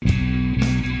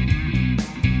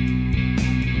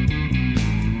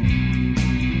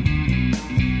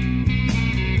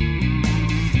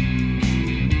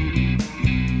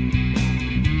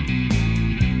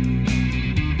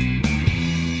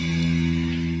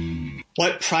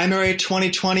What primary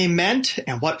 2020 meant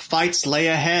and what fights lay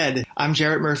ahead. I'm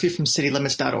Jarrett Murphy from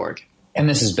citylimits.org. And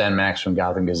this is Ben Max from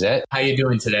Gotham Gazette. How you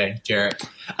doing today, Jarrett?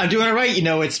 I'm doing all right. You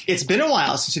know, it's been a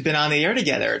while since we've been on the air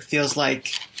together. It feels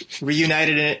like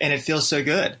reunited and it feels so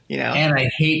good, you know. And I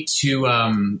hate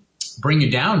to bring you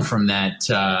down from that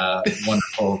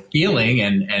wonderful feeling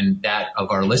and that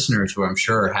of our listeners who I'm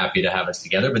sure are happy to have us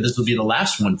together. But this will be the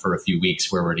last one for a few weeks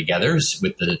where we're together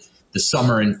with the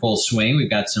summer in full swing. We've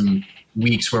got some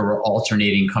weeks where we're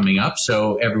alternating coming up.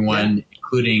 So everyone,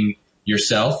 including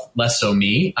yourself, less so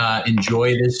me,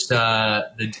 enjoy this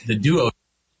the duo,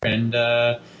 and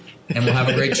we'll have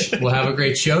a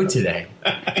great show today.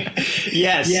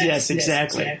 Yes,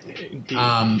 exactly.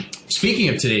 Speaking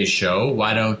of today's show,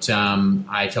 why don't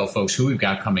I tell folks who we've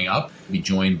got coming up? We'll be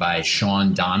joined by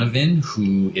Sean Donovan,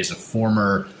 who is a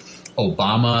former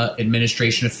Obama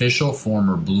administration official,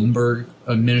 former Bloomberg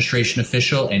administration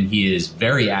official, and he is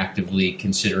very actively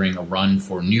considering a run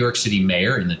for New York City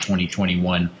mayor in the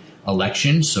 2021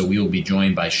 election. So we will be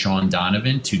joined by Sean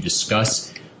Donovan to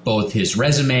discuss both his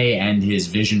resume and his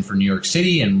vision for New York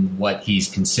City and what he's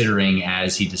considering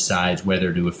as he decides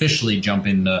whether to officially jump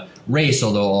in the race,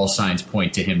 although all signs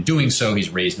point to him doing so. He's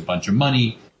raised a bunch of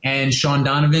money. And Sean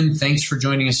Donovan, thanks for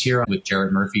joining us here with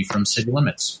Jarrett Murphy from City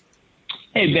Limits.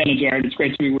 Hey, Ben and Jared, it's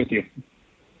great to be with you.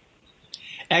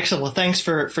 Excellent. Well, thanks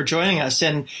for joining us.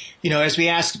 And, you know, as we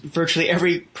ask virtually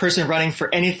every person running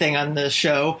for anything on the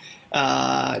show,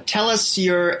 tell us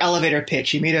your elevator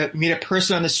pitch. You meet a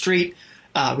person on the street.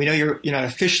 We know you're not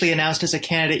officially announced as a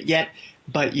candidate yet,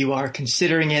 but you are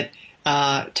considering it.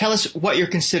 Tell us what you're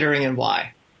considering and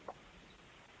why.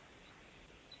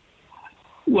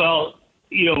 Well,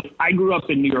 you know, I grew up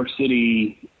in New York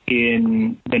City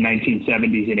in the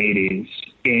 1970s and 80s,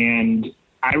 and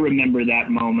I remember that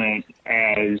moment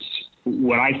as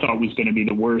what I thought was going to be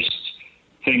the worst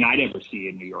thing I'd ever see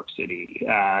in New York City.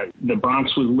 The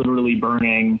Bronx was literally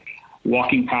burning,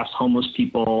 walking past homeless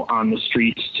people on the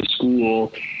streets to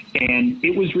school. And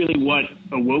it was really what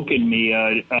awoke in me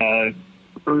a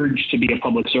urge to be a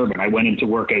public servant. I went into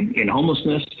work in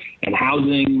homelessness and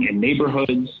housing and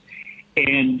neighborhoods.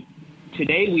 And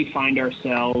today we find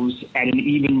ourselves at an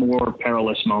even more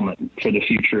perilous moment for the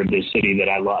future of this city that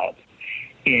I love.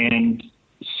 And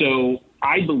so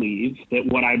I believe that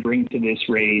what I bring to this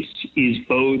race is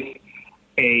both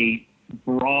a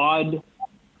broad,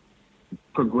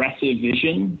 progressive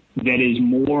vision that is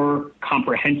more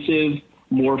comprehensive,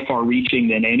 more far-reaching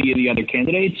than any of the other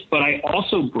candidates, but I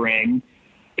also bring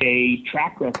a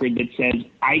track record that says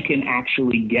I can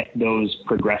actually get those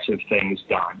progressive things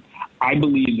done. I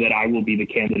believe that I will be the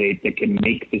candidate that can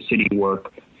make the city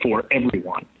work for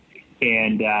everyone,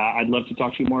 and I'd love to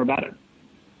talk to you more about it.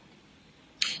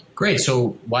 Great.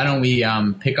 So why don't we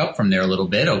pick up from there a little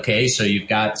bit? Okay, so you've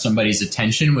got somebody's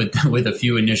attention with a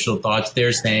few initial thoughts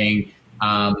there saying,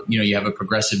 you have a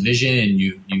progressive vision and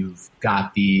you've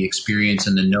got the experience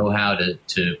and the know-how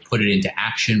to put it into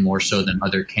action more so than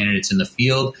other candidates in the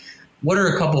field. What are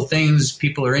a couple things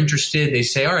people are interested? They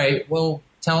say, all right, well,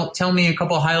 tell me a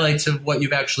couple highlights of what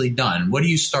you've actually done. What do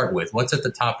you start with? What's at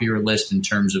the top of your list in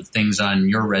terms of things on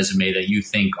your resume that you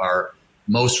think are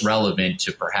most relevant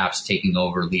to perhaps taking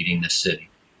over leading the city?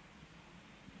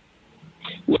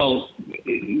 Well,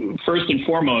 first and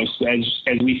foremost,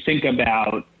 as we think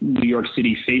about New York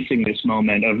City facing this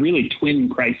moment of really twin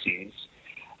crises,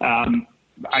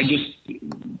 I just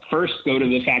first go to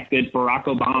the fact that Barack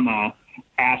Obama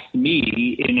asked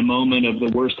me in a moment of the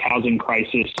worst housing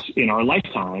crisis in our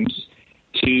lifetimes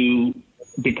to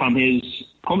become his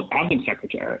housing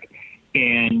secretary.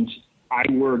 And I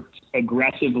worked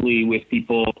aggressively with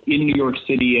people in New York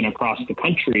City and across the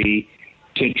country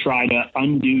to try to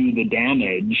undo the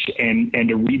damage and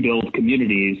to rebuild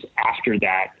communities after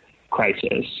that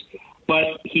crisis.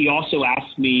 But he also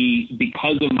asked me,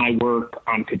 because of my work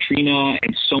on Katrina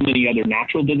and so many other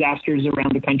natural disasters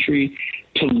around the country,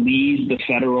 to lead the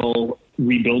federal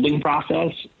rebuilding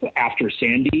process after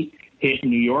Sandy hit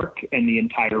New York and the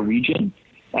entire region.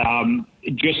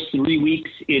 Just 3 weeks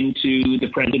into the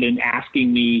president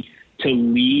asking me to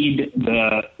lead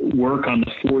the work on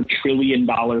the $4 trillion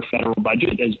federal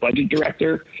budget as budget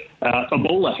director,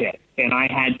 Ebola hit. And I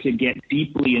had to get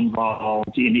deeply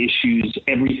involved in issues,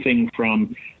 everything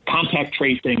from contact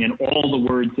tracing and all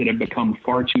the words that have become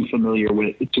far too familiar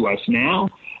to us now,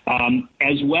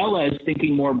 as well as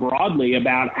thinking more broadly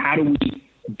about how do we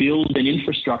build an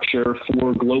infrastructure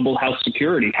for global health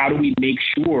security? How do we make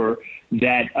sure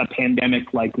that a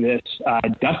pandemic like this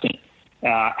doesn't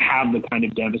have the kind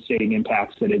of devastating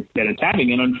impacts that it's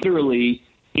having? And I'm literally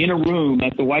in a room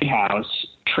at the White House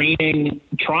trying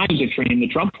to train the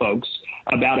Trump folks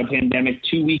about a pandemic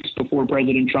 2 weeks before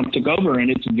President Trump took over. And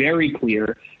it's very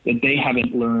clear that they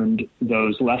haven't learned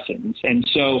those lessons. And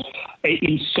so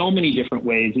in so many different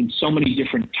ways, in so many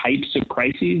different types of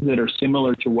crises that are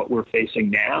similar to what we're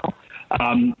facing now,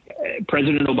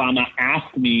 President Obama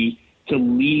asked me to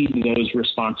lead those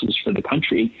responses for the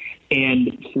country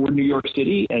and for New York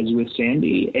City, as with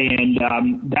Sandy. And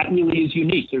that really is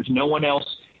unique. There's no one else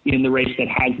in the race that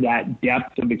has that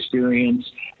depth of experience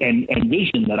and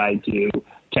vision that I do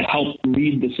to help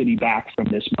lead the city back from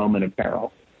this moment of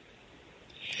peril.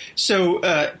 So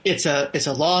it's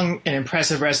a long and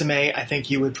impressive resume. I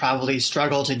think you would probably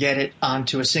struggle to get it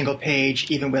onto a single page,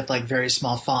 even with like very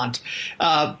small font.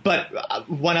 But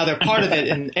one other part of it,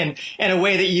 and a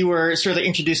way that you were sort of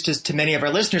introduced to many of our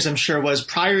listeners, I'm sure, was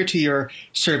prior to your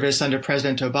service under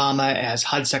President Obama as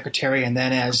HUD Secretary and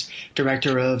then as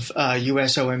Director of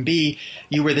USOMB,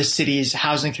 you were the city's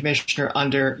housing commissioner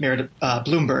under Mayor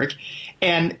Bloomberg.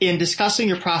 And in discussing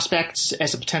your prospects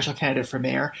as a potential candidate for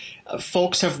mayor,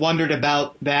 folks have wondered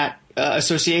about that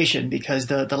association because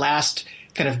the last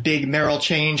kind of big mayoral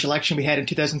change election we had in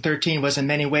 2013 was in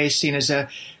many ways seen as a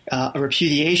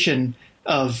repudiation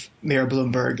of Mayor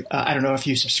Bloomberg. I don't know if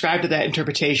you subscribe to that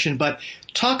interpretation, but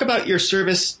talk about your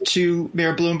service to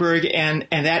Mayor Bloomberg and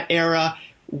that era.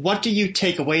 What do you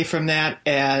take away from that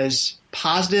as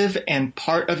positive and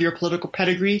part of your political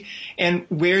pedigree? And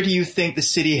where do you think the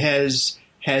city has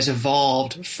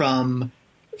evolved from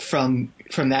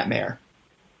that mayor?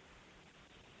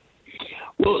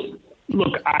 Well,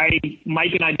 look,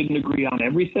 Mike and I didn't agree on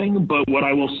everything, but what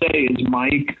I will say is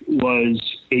Mike was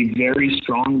a very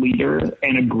strong leader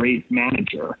and a great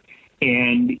manager.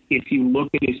 And if you look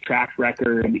at his track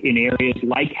record in areas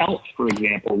like health, for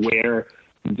example, where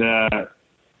the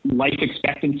life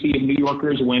expectancy of New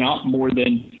Yorkers went up more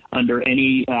than under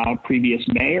any previous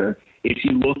mayor. If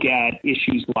you look at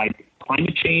issues like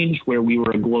climate change, where we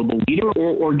were a global leader,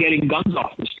 or getting guns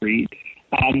off the street,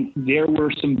 there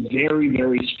were some very,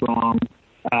 very strong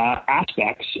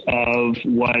aspects of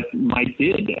what Mike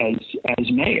did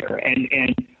as mayor.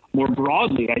 And more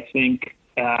broadly, I think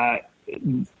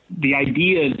the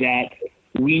idea that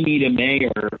we need a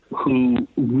mayor who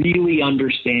really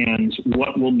understands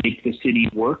what will make the city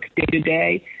work day to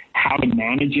day, how to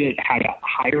manage it, how to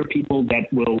hire people that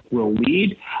will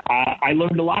lead. I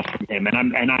learned a lot from him, and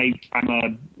I'm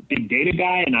a big data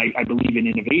guy, and I believe in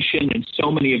innovation and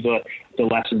so many of the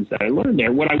lessons that I learned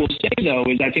there. What I will say, though,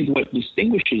 is I think what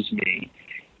distinguishes me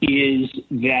is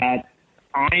that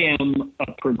I am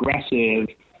a progressive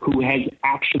who has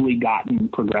actually gotten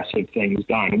progressive things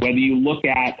done. Whether you look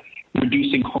at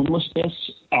reducing homelessness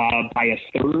by a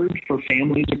third for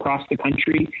families across the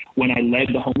country when I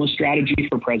led the homeless strategy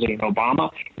for President Obama,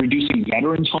 reducing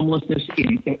veterans' homelessness,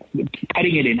 cutting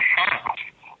it in half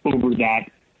over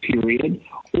that period.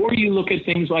 Or you look at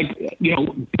things like,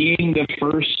 being the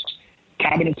first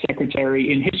cabinet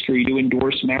secretary in history to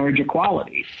endorse marriage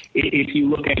equality. If you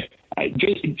look at,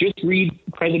 just read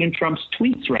President Trump's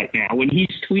tweets right now. When he's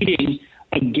tweeting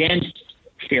against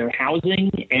fair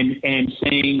housing and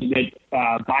saying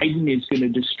that Biden is going to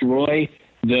destroy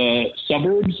the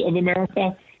suburbs of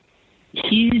America,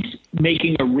 he's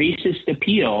making a racist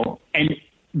appeal. And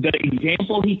the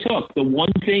example he took, the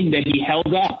one thing that he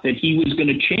held up that he was going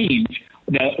to change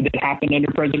that happened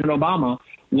under President Obama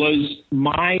was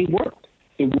my work,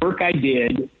 the work I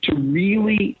did to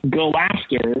really go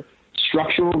after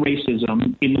structural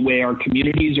racism in the way our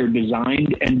communities are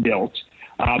designed and built.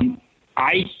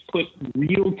 I put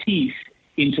real teeth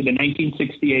into the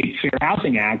 1968 Fair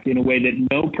Housing Act in a way that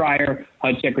no prior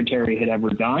HUD secretary had ever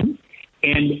done.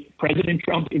 And President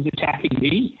Trump is attacking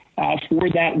me for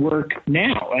that work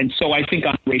now. And so I think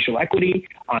on racial equity,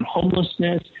 on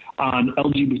homelessness, on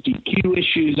LGBTQ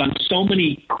issues, on so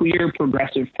many clear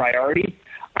progressive priorities,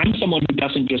 I'm someone who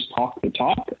doesn't just talk the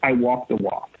talk, I walk the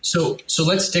walk. So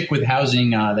let's stick with housing.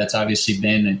 That's obviously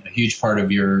been a huge part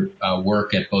of your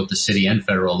work at both the city and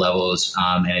federal levels.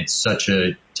 And it's such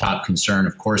a top concern,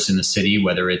 of course, in the city,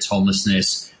 whether it's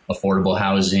homelessness, affordable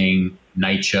housing,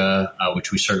 NYCHA,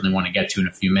 which we certainly want to get to in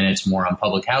a few minutes, more on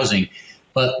public housing.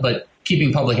 But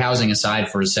keeping public housing aside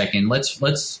for a second, let's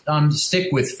stick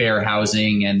with fair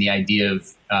housing and the idea of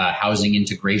housing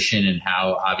integration and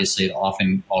how obviously it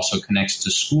often also connects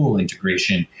to school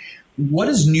integration. What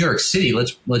is New York City?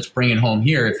 Let's bring it home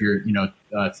here. If you're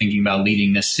thinking about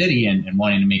leading this city and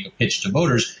wanting to make a pitch to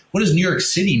voters, what does New York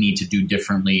City need to do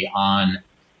differently on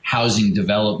housing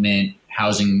development,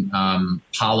 housing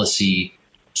policy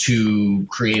to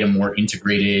create a more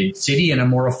integrated city and a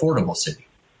more affordable city?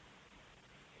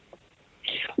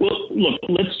 Well, look,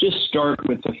 let's just start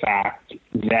with the fact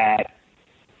that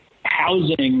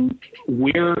housing,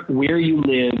 where you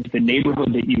live, the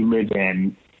neighborhood that you live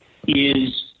in, is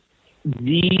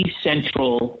the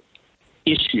central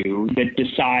issue that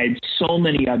decides so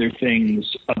many other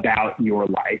things about your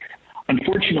life.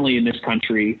 Unfortunately, in this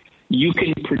country, you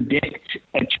can predict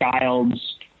a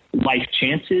child's life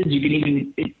chances. You can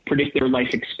even predict their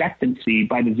life expectancy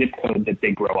by the zip code that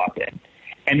they grow up in.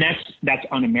 And that's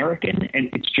un-American, and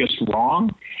it's just wrong.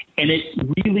 And it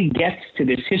really gets to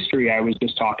this history I was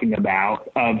just talking about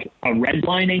of a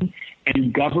redlining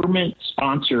and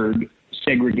government-sponsored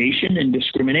segregation and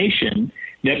discrimination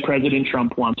that President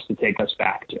Trump wants to take us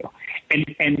back to.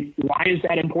 And why is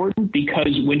that important?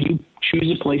 Because when you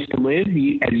choose a place to live,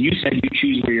 as you said, you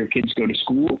choose where your kids go to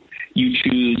school. You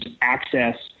choose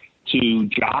access to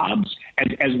jobs,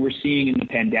 as we're seeing in the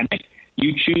pandemic.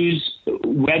 You choose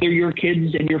whether your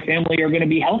kids and your family are going to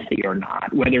be healthy or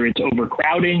not, whether it's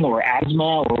overcrowding or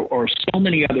asthma or so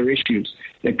many other issues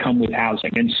that come with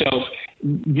housing. And so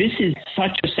this is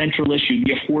such a central issue.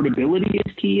 The affordability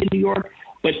is key in New York,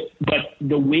 but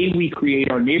the way we create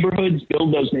our neighborhoods,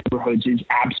 build those neighborhoods, is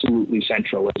absolutely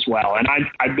central as well. And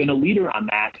I've been a leader on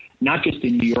that, not just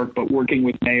in New York, but working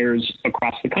with mayors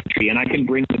across the country. And I can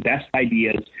bring the best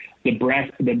ideas,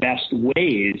 the best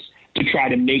ways to try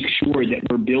to make sure that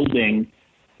we're building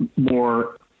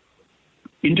more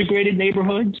integrated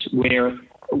neighborhoods where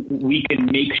we can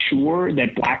make sure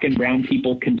that Black and brown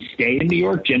people can stay in New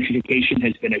York. Gentrification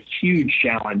has been a huge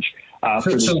challenge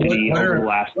for the city over the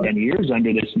last 10 years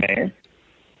under this mayor.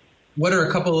 What are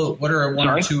one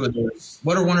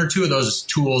or two of those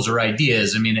tools or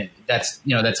ideas? I mean, that's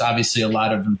obviously a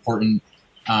lot of important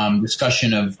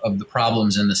discussion of the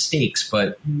problems and the stakes.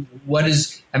 But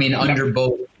under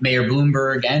both Mayor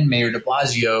Bloomberg and Mayor de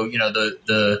Blasio,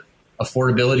 the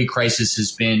affordability crisis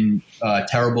has been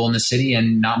terrible in the city,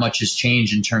 and not much has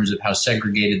changed in terms of how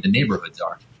segregated the neighborhoods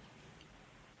are.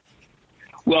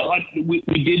 Well, we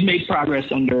did make progress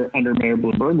under Mayor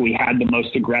Bloomberg. We had the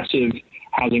most aggressive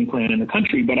housing plan in the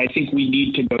country, but I think we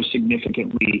need to go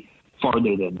significantly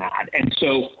farther than that. And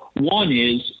so one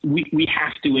is we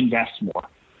have to invest more.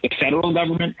 The federal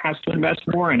government has to invest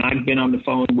more, and I've been on the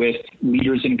phone with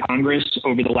leaders in Congress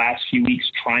over the last few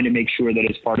weeks trying to make sure that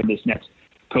as part of this next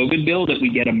COVID bill that we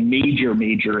get a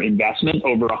major investment,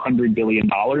 over $100 billion,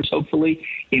 hopefully,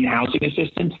 in housing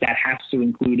assistance. That has to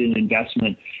include an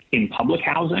investment in public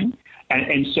housing.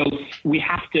 And so we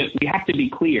have to be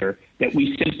clear that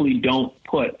we simply don't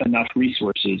put enough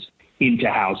resources into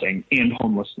housing and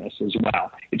homelessness as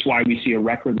well. It's why we see a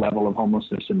record level of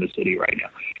homelessness in the city right now.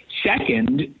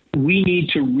 Second, we need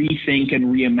to rethink and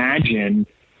reimagine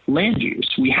land use.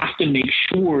 We have to make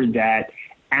sure that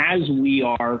as we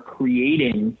are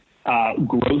creating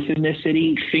growth in this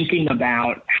city, thinking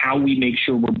about how we make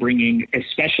sure we're bringing,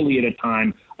 especially at a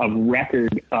time of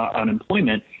record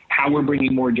unemployment, how we're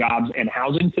bringing more jobs and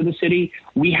housing to the city,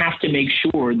 we have to make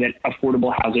sure that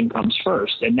affordable housing comes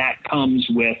first. And that comes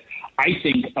with, I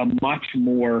think, a much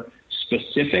more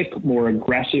specific, more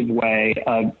aggressive way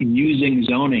of using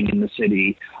zoning in the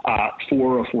city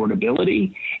for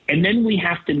affordability. And then we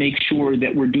have to make sure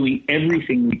that we're doing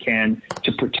everything we can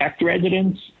to protect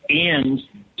residents and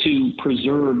to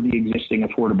preserve the existing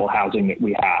affordable housing that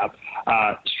we have.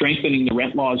 Strengthening the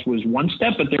rent laws was one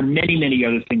step, but there are many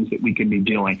other things that we can be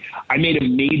doing. I made a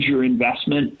major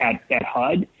investment at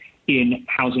HUD in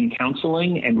housing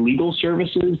counseling and legal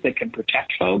services that can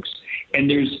protect folks. And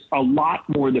there's a lot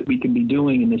more that we can be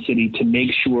doing in the city to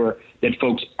make sure that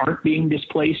folks aren't being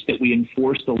displaced, that we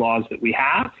enforce the laws that we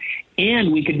have,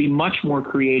 and we can be much more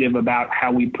creative about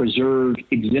how we preserve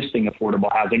existing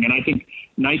affordable housing. And I think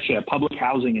NYCHA, public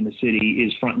housing in the city,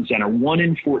 is front and center. 1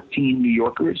 in 14 New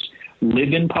Yorkers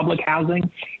live in public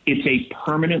housing. It's a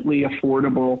permanently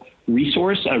affordable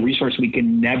resource, a resource we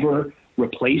can never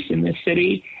replace in this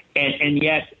city. And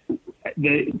yet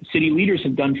the city leaders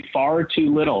have done far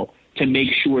too little to make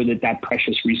sure that that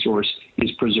precious resource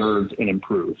is preserved and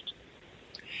improved.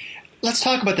 Let's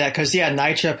talk about that because,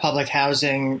 NYCHA public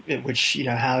housing, which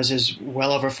houses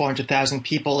well over 400,000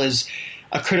 people, is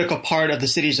a critical part of the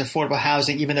city's affordable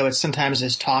housing, even though it sometimes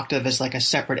is talked of as like a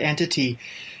separate entity.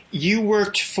 You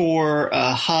worked for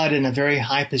HUD in a very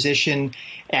high position,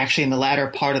 actually in the latter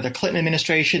part of the Clinton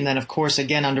administration, then, of course,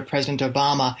 again under President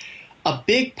Obama. A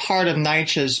big part of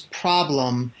NYCHA's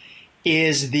problem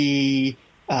is the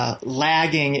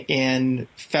lagging in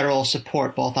federal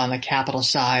support, both on the capital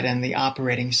side and the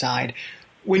operating side.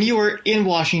 When you were in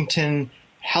Washington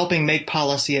helping make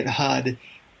policy at HUD,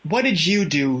 what did you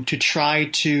do to try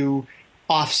to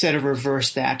offset or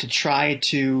reverse that, to try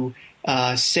to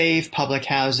save public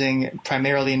housing,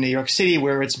 primarily in New York City,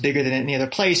 where it's bigger than any other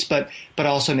place, but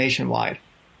also nationwide?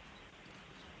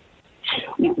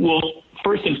 Well,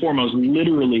 first and foremost,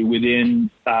 literally within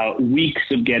weeks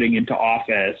of getting into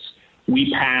office,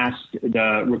 we passed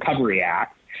the Recovery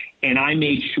Act, and I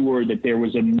made sure that there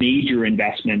was a major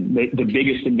investment, the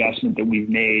biggest investment that we've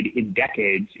made in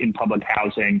decades in public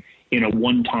housing, in a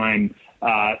one-time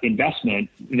investment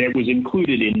that was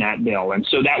included in that bill. And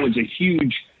so that was a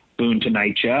huge boon to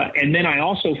NYCHA. And then I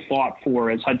also fought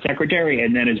for, as HUD secretary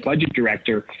and then as budget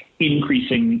director,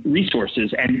 increasing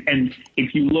resources. And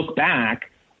if you look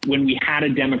back, when we had a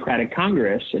Democratic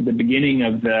Congress at the beginning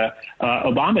of the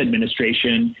Obama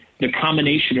administration, the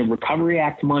combination of Recovery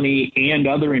Act money and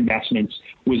other investments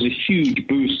was a huge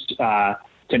boost to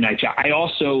NYCHA. I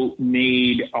also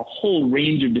made a whole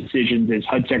range of decisions as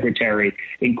HUD secretary,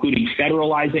 including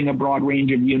federalizing a broad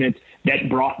range of units that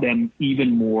brought them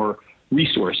even more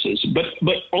resources.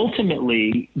 But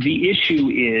ultimately, the issue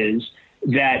is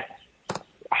that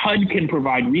HUD can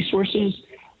provide resources.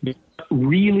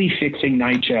 Really fixing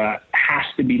NYCHA has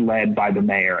to be led by the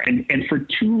mayor. And for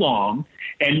too long,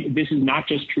 and this is not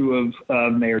just true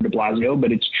of Mayor de Blasio,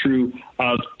 but it's true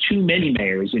of too many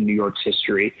mayors in New York's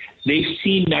history, they've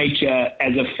seen NYCHA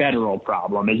as a federal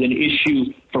problem, as an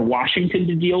issue for Washington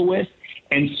to deal with.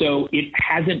 And so it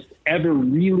hasn't ever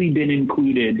really been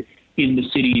included in the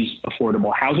city's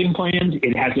affordable housing plans.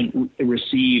 It hasn't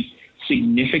received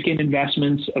significant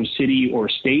investments of city or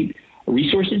state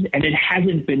resources, and it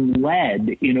hasn't been led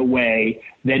in a way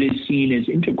that is seen as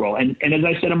integral. And as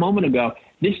I said a moment ago,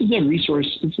 this is a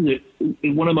resource, this is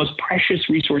one of the most precious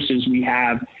resources we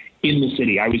have in the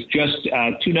city. I was just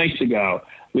 2 nights ago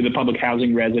with a public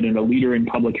housing resident, a leader in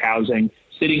public housing,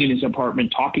 sitting in his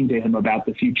apartment talking to him about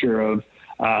the future of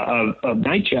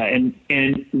NYCHA.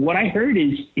 And what I heard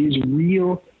is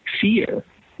real fear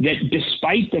that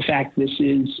despite the fact this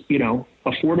is,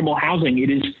 affordable housing,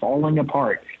 it is falling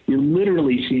apart. You're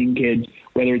literally seeing kids,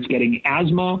 whether it's getting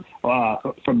asthma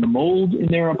from the mold in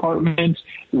their apartments,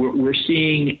 we're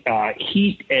seeing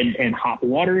heat and hot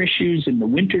water issues in the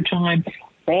wintertime.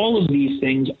 All of these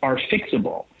things are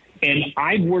fixable. And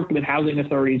I've worked with housing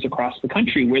authorities across the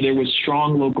country where there was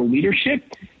strong local leadership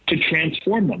to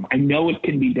transform them. I know it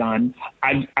can be done.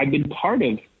 I've been part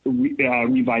of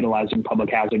revitalizing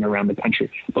public housing around the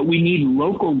country. But we need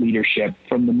local leadership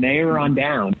from the mayor on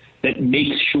down that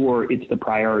makes sure it's the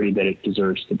priority that it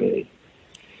deserves to be.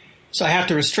 So I have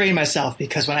to restrain myself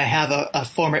because when I have a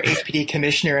former HPD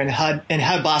commissioner and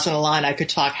HUD boss on the line, I could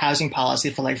talk housing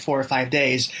policy for like 4 or 5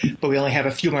 days, but we only have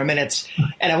a few more minutes.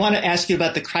 And I want to ask you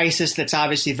about the crisis that's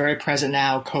obviously very present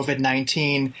now,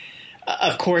 COVID-19.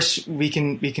 Of course, we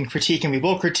can critique and we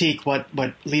will critique what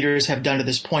leaders have done to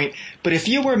this point. But if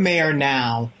you were mayor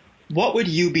now, what would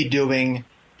you be doing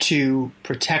to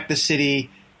protect the city,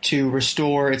 to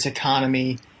restore its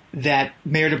economy that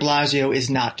Mayor de Blasio is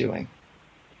not doing?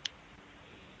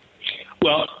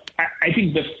 Well, I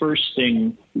think the first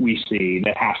thing we see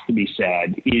that has to be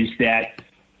said is that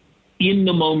in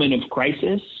the moment of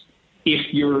crisis,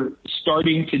 if you're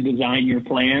starting to design your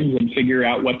plans and figure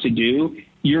out what to do,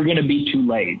 you're going to be too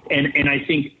late. And I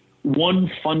think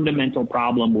one fundamental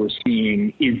problem we're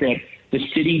seeing is that the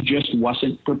city just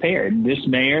wasn't prepared. This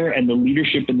mayor and the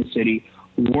leadership in the city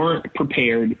weren't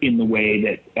prepared in the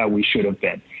way that we should have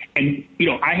been. And,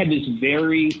 I had this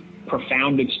very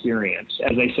profound experience,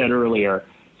 as I said earlier,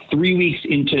 3 weeks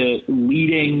into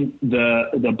leading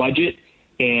the budget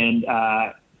and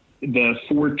the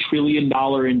 $4 trillion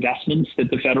investments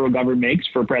that the federal government makes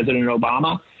for President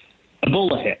Obama,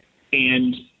 Ebola hit.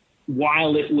 And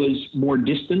while it was more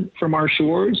distant from our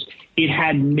shores, it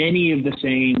had many of the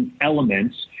same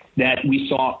elements that we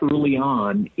saw early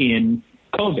on in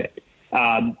COVID.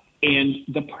 And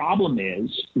the problem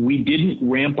is we didn't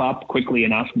ramp up quickly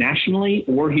enough nationally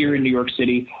or here in New York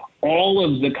City, all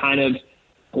of the kind of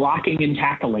blocking and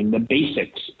tackling, the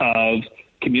basics of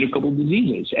communicable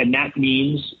diseases. And that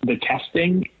means the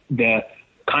testing, the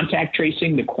contact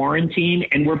tracing, the quarantine,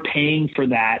 and we're paying for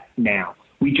that now.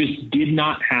 We just did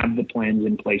not have the plans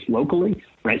in place locally,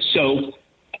 right? So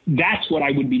that's what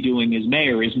I would be doing as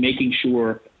mayor, is making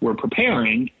sure we're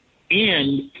preparing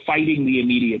and fighting the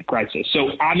immediate crisis. So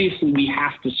obviously we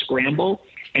have to scramble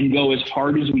and go as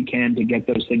hard as we can to get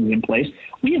those things in place.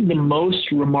 We have the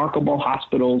most remarkable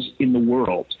hospitals in the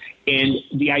world. And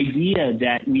the idea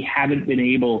that we haven't been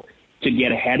able to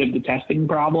get ahead of the testing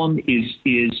problem is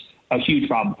a huge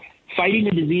problem. Fighting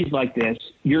a disease like this,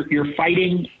 you're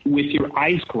fighting with your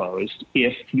eyes closed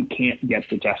if you can't get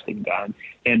the testing done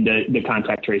and the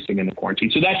contact tracing and the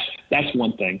quarantine. So that's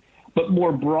one thing. But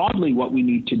more broadly, what we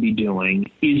need to be doing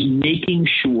is making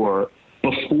sure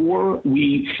before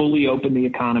we fully open the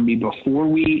economy, before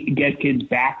we get kids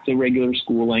back to regular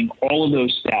schooling, all of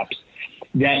those steps,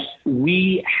 that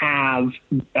we have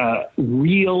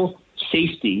real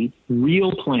safety,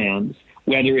 real plans,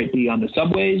 whether it be on the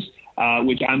subways,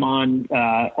 which I'm on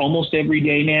almost every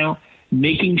day now,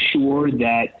 making sure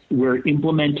that we're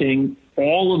implementing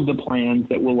all of the plans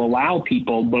that will allow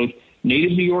people, both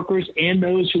native New Yorkers and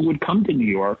those who would come to New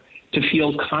York, to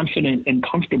feel confident and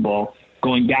comfortable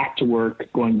going back to work,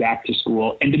 going back to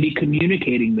school, and to be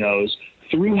communicating those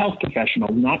through health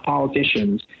professionals, not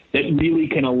politicians, that really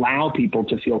can allow people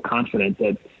to feel confident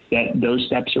that those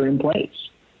steps are in place.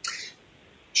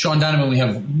 Sean Donovan, we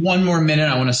have one more minute.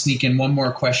 I want to sneak in one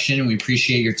more question. We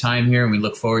appreciate your time here, and we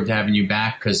look forward to having you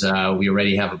back because we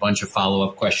already have a bunch of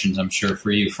follow-up questions, I'm sure,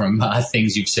 for you from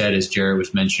things you've said, as Jared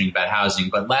was mentioning about housing.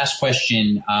 But last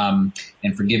question,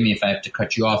 and forgive me if I have to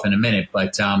cut you off in a minute,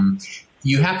 but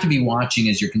you have to be watching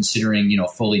as you're considering,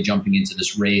 fully jumping into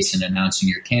this race and announcing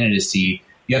your candidacy.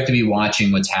 You have to be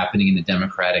watching what's happening in the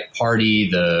Democratic Party,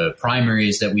 the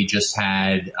primaries that we just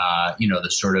had, the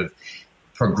sort of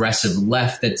progressive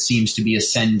left that seems to be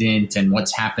ascendant, and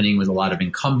what's happening with a lot of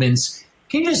incumbents.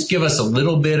 Can you just give us a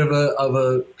little bit of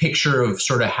a picture of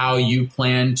sort of how you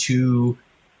plan to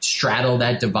straddle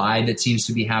that divide that seems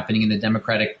to be happening in the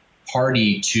Democratic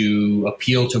Party to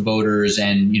appeal to voters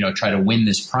and, try to win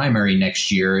this primary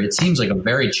next year? It seems like a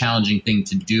very challenging thing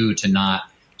to do, to not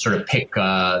sort of pick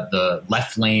the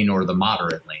left lane or the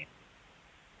moderate lane.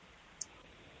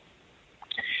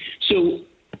 So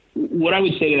what I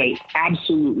would say today is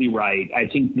absolutely right. I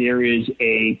think there is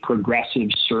a progressive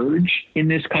surge in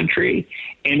this country,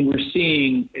 and we're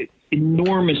seeing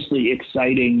enormously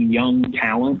exciting young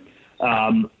talent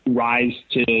rise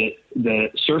to the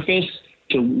surface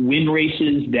to win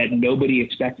races that nobody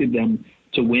expected them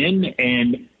to win.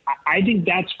 And I think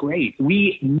that's great.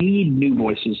 We need new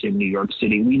voices in New York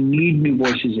City. We need new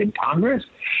voices in Congress.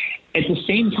 At the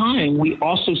same time, we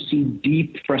also see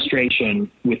deep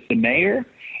frustration with the mayor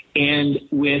and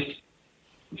with,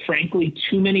 frankly,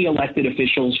 too many elected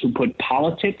officials who put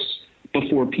politics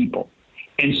before people.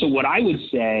 And so what I would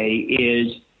say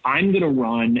is I'm going to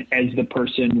run as the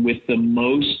person with the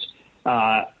most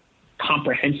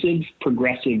comprehensive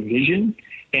progressive vision.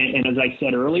 And as I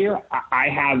said earlier, I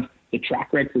have the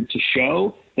track record to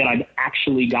show that I've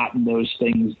actually gotten those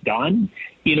things done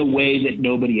in a way that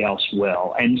nobody else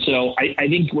will. And so I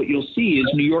think what you'll see is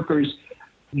New Yorkers,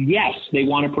 yes, they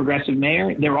want a progressive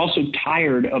mayor. They're also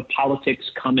tired of politics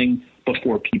coming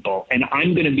before people. And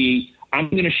I'm going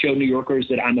to show New Yorkers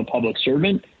that I'm a public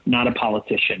servant, not a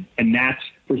politician. And that's,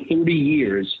 for 30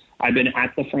 years, I've been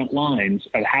at the front lines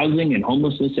of housing and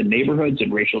homelessness and neighborhoods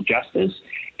and racial justice.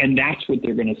 And that's what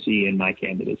they're going to see in my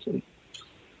candidacy.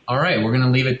 All right, we're going to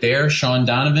leave it there. Sean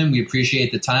Donovan, we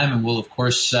appreciate the time, and we'll, of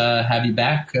course, have you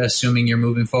back, assuming you're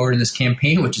moving forward in this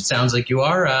campaign, which it sounds like you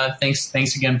are.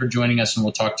 Thanks again for joining us, and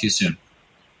we'll talk to you soon.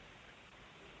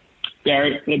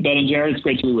 Ben and Jared, it's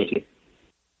great to be with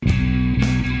you.